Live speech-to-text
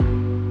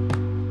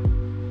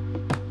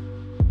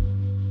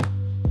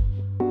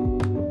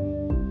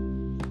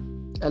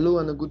Hello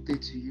and a good day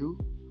to you.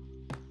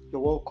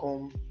 You're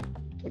welcome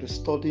to the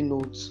study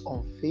notes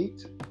on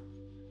faith,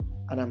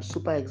 and I'm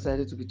super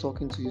excited to be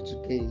talking to you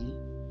today.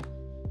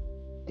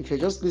 If you're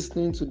just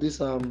listening to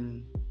this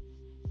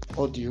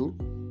audio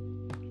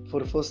for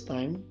the first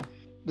time,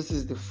 this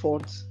is the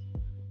fourth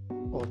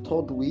or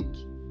third week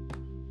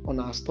on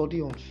our study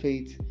on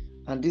faith,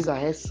 and these are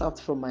excerpts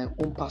from my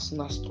own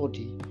personal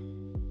study.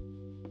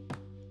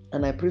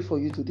 And I pray for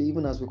you today,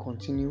 even as we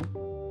continue,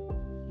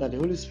 that the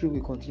Holy Spirit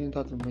will continue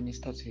to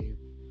minister to you.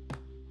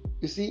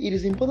 You see, it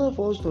is important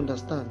for us to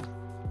understand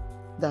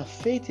that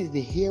faith is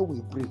the air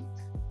we breathe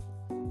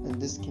in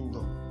this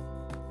kingdom.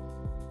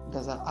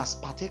 That as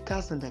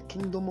partakers in the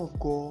kingdom of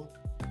God,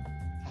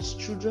 as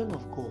children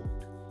of God,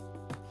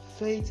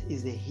 faith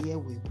is the air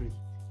we breathe.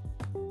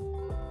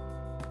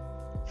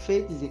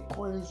 Faith is a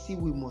currency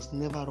we must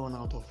never run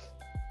out of.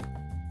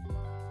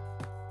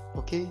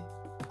 Okay?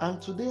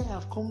 And today I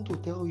have come to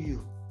tell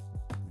you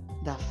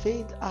that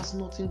faith has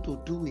nothing to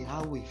do with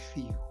how we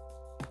feel.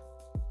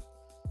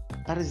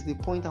 That is the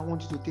point I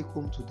want you to take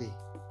home today.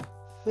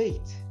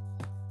 Faith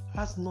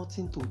has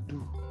nothing to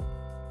do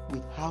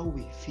with how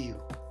we feel.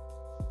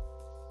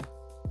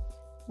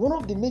 One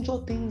of the major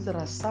things that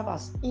have served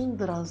as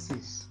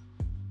hindrances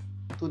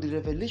to the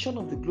revelation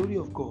of the glory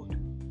of God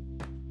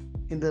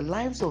in the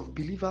lives of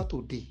believers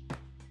today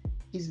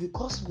is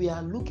because we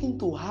are looking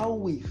to how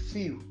we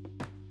feel.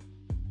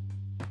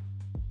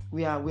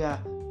 We are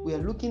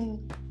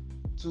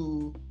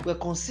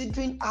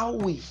considering how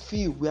we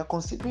feel. We are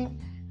considering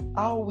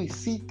how we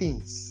see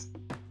things.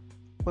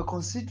 We're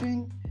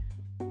considering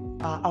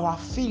our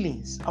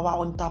feelings,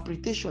 our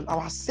interpretation,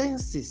 our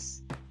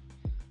senses.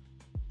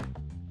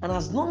 And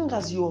as long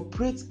as you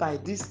operate by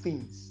these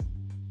things,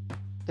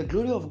 the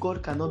glory of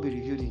God cannot be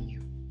revealed in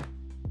you.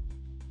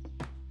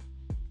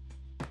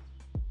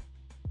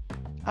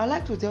 I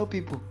like to tell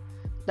people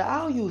that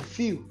how you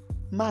feel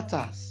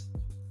matters.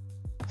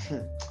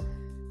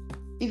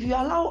 If you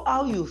allow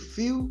how you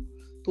feel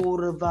to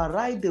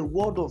override the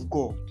word of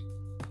God,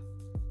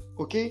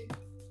 okay,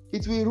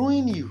 it will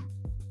ruin you.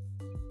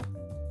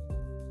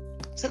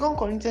 2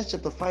 Corinthians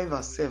chapter 5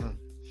 verse 7.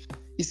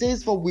 It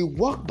says, "For we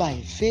walk by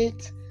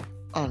faith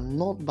and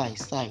not by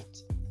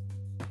sight."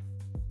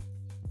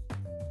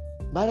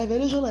 By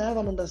revelation, I have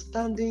an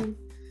understanding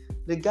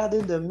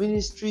regarding the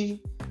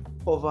ministry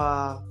of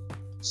our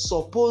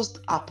supposed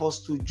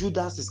apostle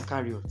Judas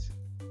Iscariot.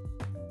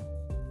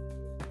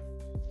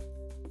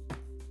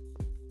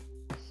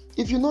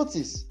 If you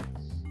notice,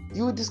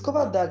 you will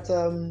discover that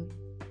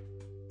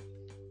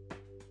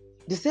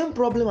the same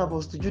problem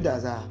Apostle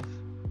Judas had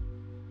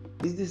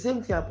is the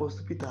same thing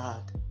Apostle Peter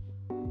had.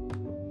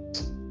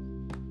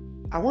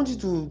 I want you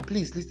to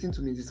please listen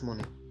to me this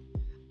morning.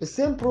 The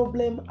same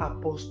problem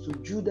Apostle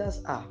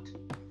Judas had,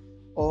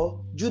 or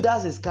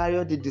Judas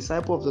Iscariot, the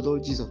disciple of the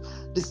Lord Jesus,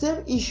 the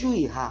same issue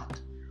he had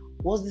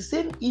was the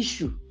same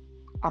issue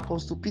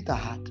Apostle Peter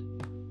had.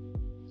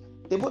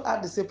 They both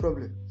had the same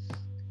problem.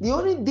 The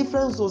only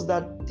difference was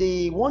that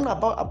the one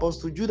about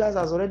Apostle Judas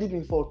has already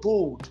been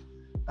foretold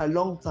a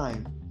long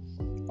time.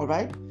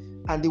 Alright?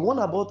 And the one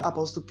about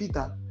Apostle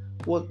Peter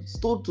was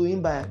told to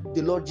him by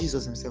the Lord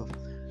Jesus himself.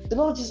 The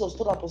Lord Jesus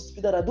told Apostle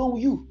Peter that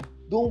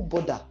don't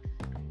bother.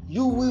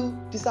 You will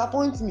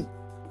disappoint me.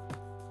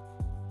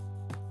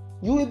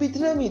 You will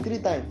betray me 3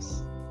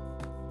 times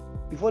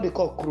before the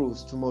cock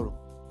crows tomorrow.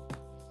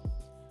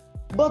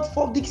 But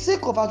for the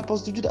sake of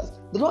Apostle Judas,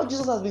 the Lord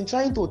Jesus has been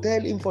trying to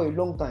tell him for a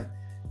long time.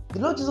 The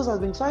Lord Jesus has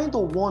been trying to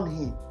warn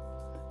him.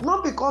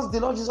 Not because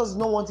the Lord Jesus did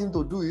not want him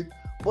to do it,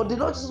 but the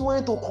Lord Jesus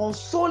wanted to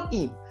console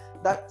him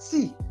that,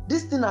 see,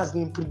 this thing has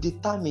been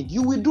predetermined.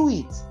 You will do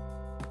it.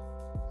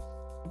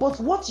 But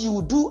what you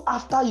will do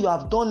after you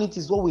have done it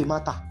is what will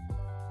matter.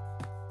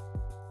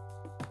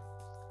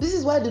 This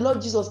is why the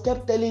Lord Jesus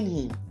kept telling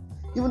him,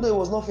 even though he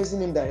was not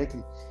facing him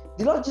directly.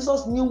 The Lord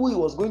Jesus knew who he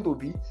was going to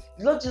be.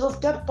 The Lord Jesus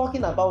kept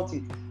talking about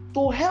it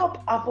to help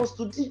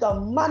Apostle Peter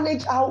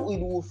manage how he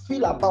will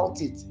feel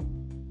about it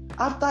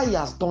after he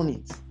has done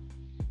it.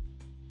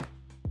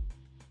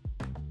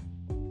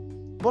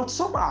 But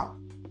somehow,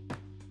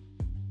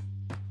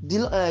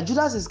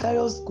 Judas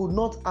Iscariot could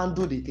not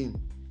undo the thing.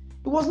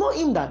 It was not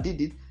him that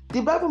did it.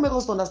 The Bible makes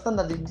us understand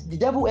that the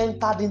devil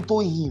entered into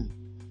him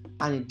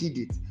and he did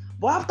it.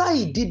 But after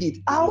he did it,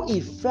 how he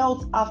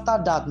felt after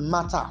that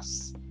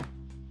matters.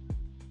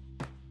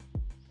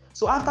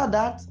 So after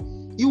that,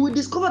 you will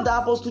discover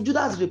that Apostle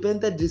Judas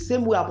repented the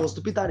same way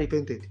Apostle Peter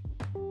repented.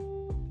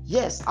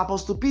 Yes,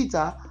 Apostle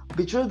Peter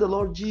betrayed the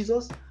Lord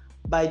Jesus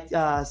by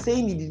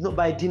saying he did not,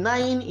 by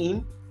denying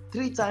him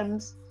 3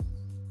 times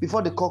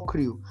before the cock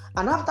crew.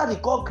 And after the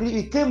cock crew,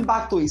 he came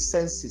back to his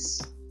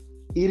senses.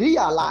 He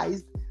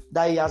realized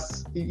that he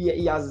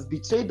has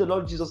betrayed the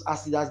Lord Jesus,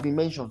 as it has been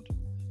mentioned.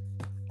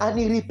 And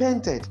he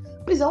repented.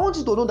 Please, I want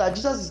you to know that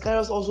Judas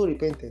Iscariot also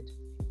repented.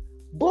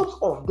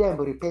 Both of them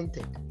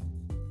repented.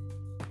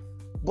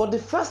 But the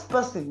first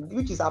person,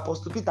 which is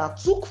Apostle Peter,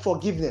 took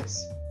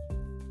forgiveness.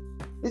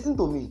 Listen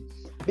to me.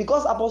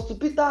 Because Apostle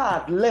Peter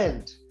had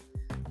learned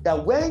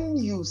that when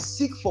you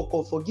seek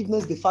for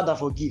forgiveness, the Father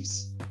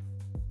forgives.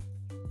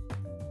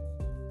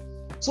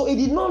 So he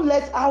did not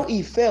let how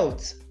he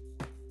felt,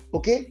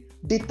 okay,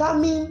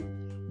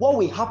 determine what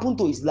will happen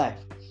to his life.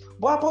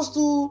 But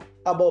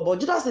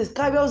Judas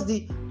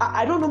Iscariot,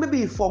 I don't know, maybe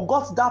he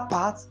forgot that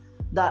part,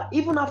 that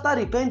even after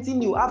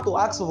repenting, you have to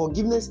ask for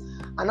forgiveness,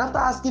 and after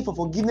asking for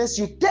forgiveness,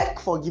 you take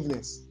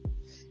forgiveness.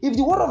 If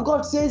the word of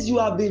God says you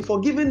have been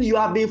forgiven, you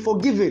have been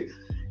forgiven.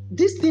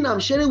 This thing I'm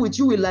sharing with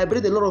you will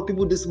liberate a lot of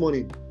people this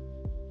morning.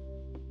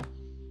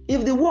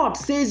 If the word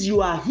says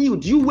you are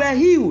healed, you were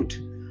healed,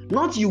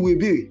 not you will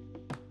be.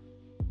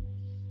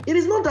 It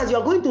is not that you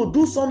are going to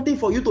do something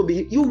for you to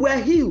be, you were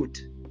healed.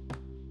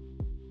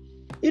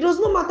 It does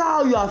not matter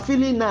how you are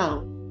feeling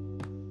now.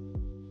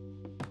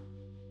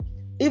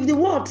 If the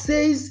word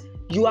says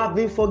you have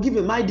been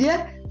forgiven, my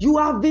dear, you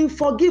have been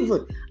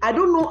forgiven. I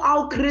don't know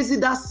how crazy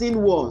that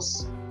sin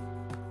was.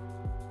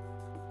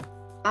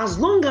 As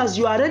long as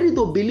you are ready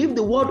to believe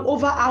the word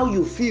over how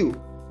you feel,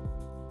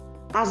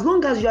 as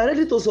long as you are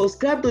ready to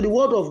subscribe to the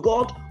word of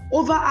God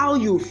over how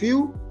you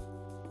feel,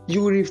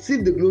 you will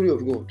receive the glory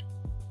of God.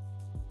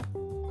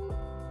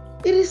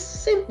 It is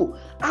simple.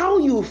 How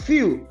you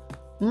feel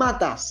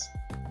matters.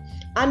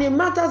 And it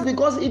matters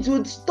because it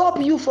will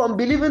stop you from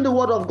believing the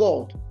word of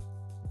God.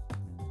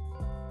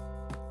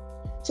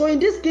 So in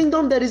this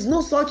kingdom, there is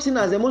no such thing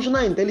as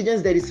emotional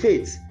intelligence, there is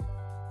faith.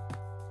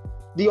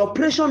 The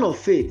operation of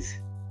faith.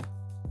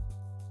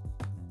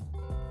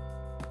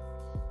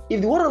 If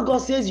the word of God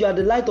says you are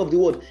the light of the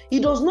world,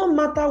 it does not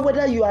matter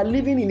whether you are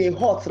living in a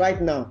hut right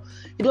now.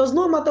 It does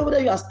not matter whether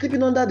you are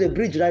sleeping under the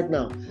bridge right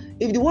now.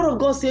 If the word of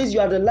God says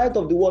you are the light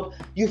of the world,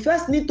 you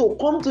first need to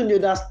come to the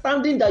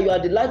understanding that you are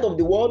the light of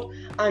the world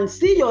and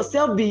see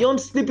yourself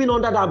beyond sleeping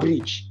under that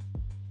bridge.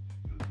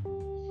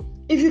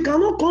 If you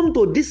cannot come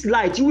to this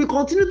light, you will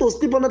continue to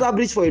sleep under that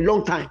bridge for a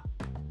long time.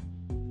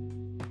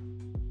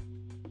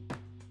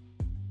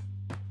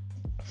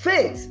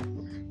 Faith.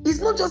 It's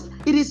not just,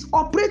 it is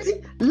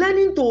operating,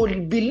 learning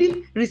to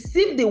believe,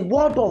 receive the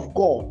word of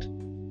God.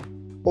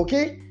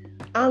 Okay?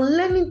 And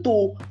learning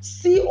to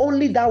see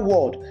only that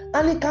word.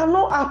 And it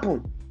cannot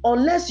happen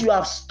unless you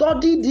have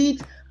studied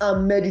it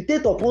and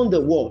meditate upon the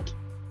word.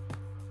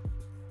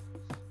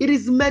 It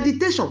is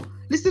meditation.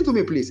 Listen to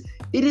me, please.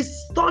 It is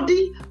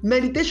study,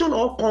 meditation,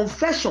 or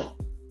confession.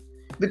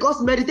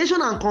 Because meditation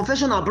and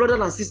confession are brothers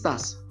and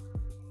sisters.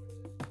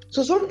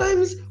 So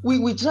sometimes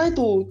we try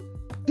to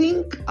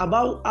think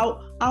about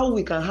how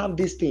we can have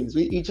these things.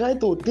 We try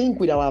to think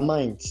with our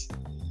minds.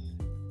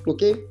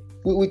 Okay?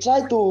 We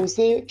try to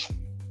say,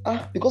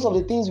 because of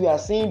the things we are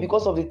seeing,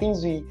 because of the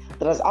things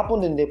that has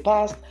happened in the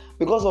past,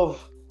 because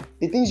of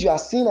the things you are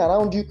seeing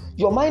around you,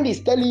 your mind is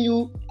telling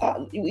you,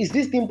 is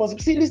this thing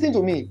possible? See, listen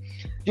to me.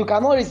 You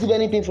cannot receive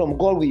anything from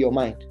God with your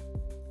mind.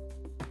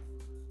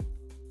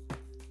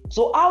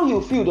 So how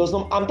you feel does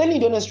not, I'm telling you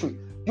the honest truth,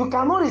 you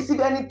cannot receive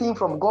anything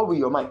from God with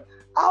your mind.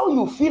 How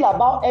you feel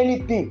about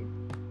anything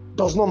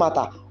does not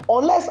matter.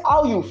 Unless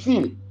how you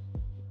feel,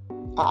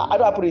 how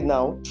do I put it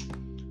now?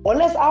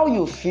 Unless how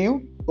you feel,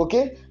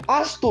 okay,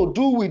 has to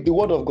do with the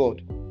word of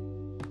God.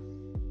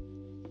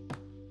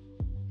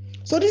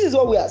 So this is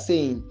what we are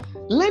saying.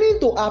 Learning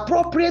to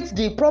appropriate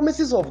the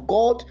promises of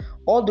God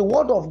or the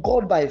word of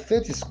God by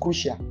faith is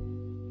crucial.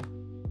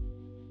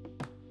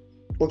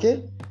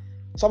 Okay?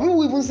 Some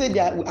people even say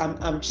that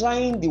I'm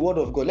trying the word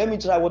of God. Let me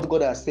try what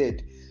God has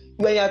said.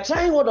 When you are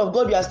trying word of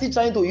God, you are still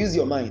trying to use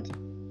your mind.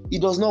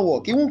 It does not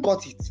work. It won't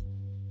cut it.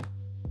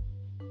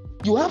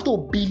 You have to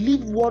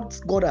believe what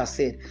God has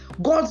said.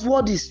 God's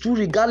word is true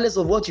regardless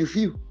of what you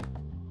feel.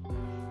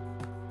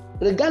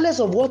 Regardless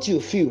of what you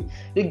feel,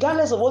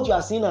 regardless of what you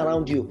are seeing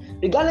around you,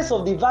 regardless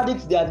of the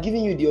verdict they have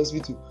given you in the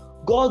hospital,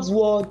 God's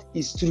word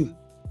is true.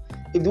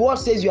 If the word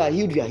says you are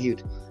healed, you are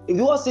healed. If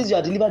the word says you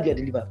are delivered, you are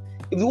delivered.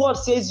 If the word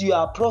says you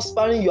are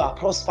prospering, you are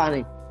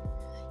prospering.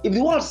 If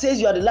the word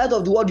says you are the light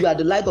of the world, you are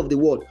the light of the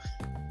world.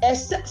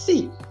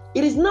 See,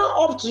 it is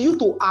now up to you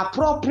to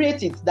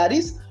appropriate it. That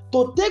is,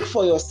 to take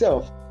for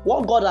yourself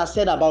what God has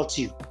said about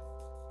you.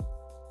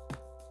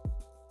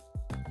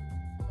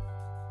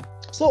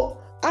 So,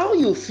 how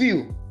you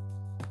feel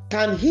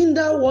can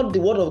hinder what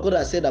the word of God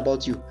has said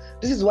about you.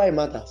 This is why it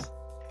matters.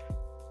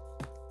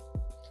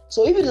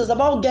 So if it is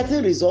about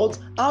getting results,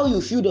 how you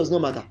feel does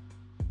not matter.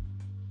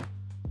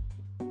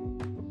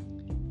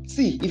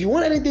 See, if you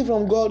want anything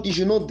from God, you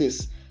should know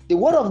this. The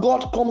word of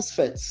God comes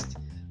first.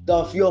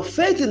 Your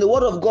faith in the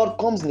word of God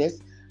comes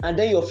next, and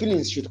then your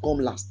feelings should come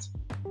last.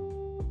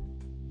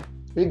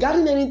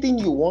 Regarding anything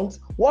you want,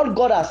 what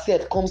God has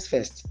said comes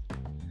first.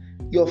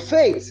 Your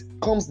faith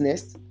comes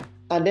next,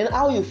 and then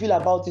how you feel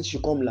about it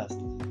should come last.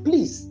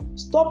 Please,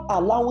 stop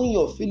allowing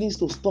your feelings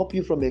to stop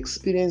you from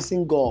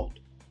experiencing God.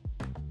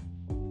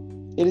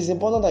 It is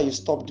important that you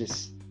stop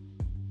this.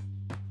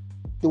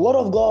 The word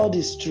of God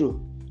is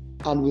true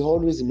and will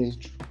always remain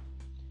true.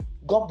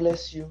 God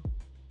bless you.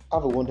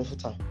 Have a wonderful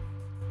time.